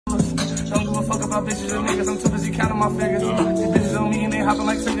fuck about bitches and niggas. I'm too busy counting my figures. These bitches on me and they hopping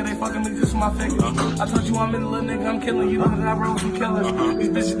like Tigger. They fucking me just for my figures. I told you I'm in the little nigga. I'm killing you. Look at I roll with some killers. These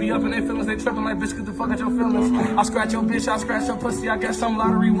bitches be up in their feelings. They tripping like bitch. Get the fuck out your feelings. I scratch your bitch. I scratch your pussy. I guess I'm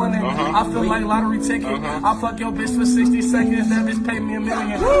lottery winning. I feel like lottery ticket. I fuck your bitch for 60 seconds. That bitch paid me $1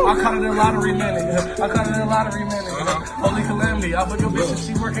 million. I call it a lottery minute. I call it a lottery minute. Holy calamity. I fuck your bitch and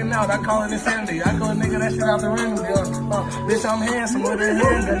she working out. I call it insanity. I call a nigga that shit out the ring. Bitch, I'm handsome with a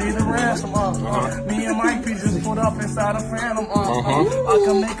hand that need a ransom. Me and Mike P just put up inside a phantom. I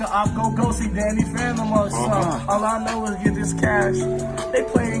can make a op go see Danny Phantom. All I know is get this cash. They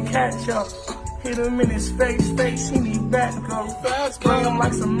playing catch up. Hit him in his face, he need back up. Bring him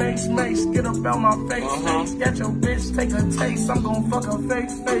like some mace, get up out my face. Get your bitch, take a taste, I'm gon' fuck her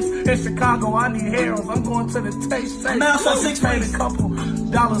face. In Chicago, I need heroes, I'm going to the taste. Now so 6 paid a couple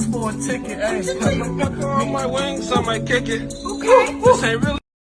dollars for a ticket, ayy. On my wings, I might kick it. This ain't really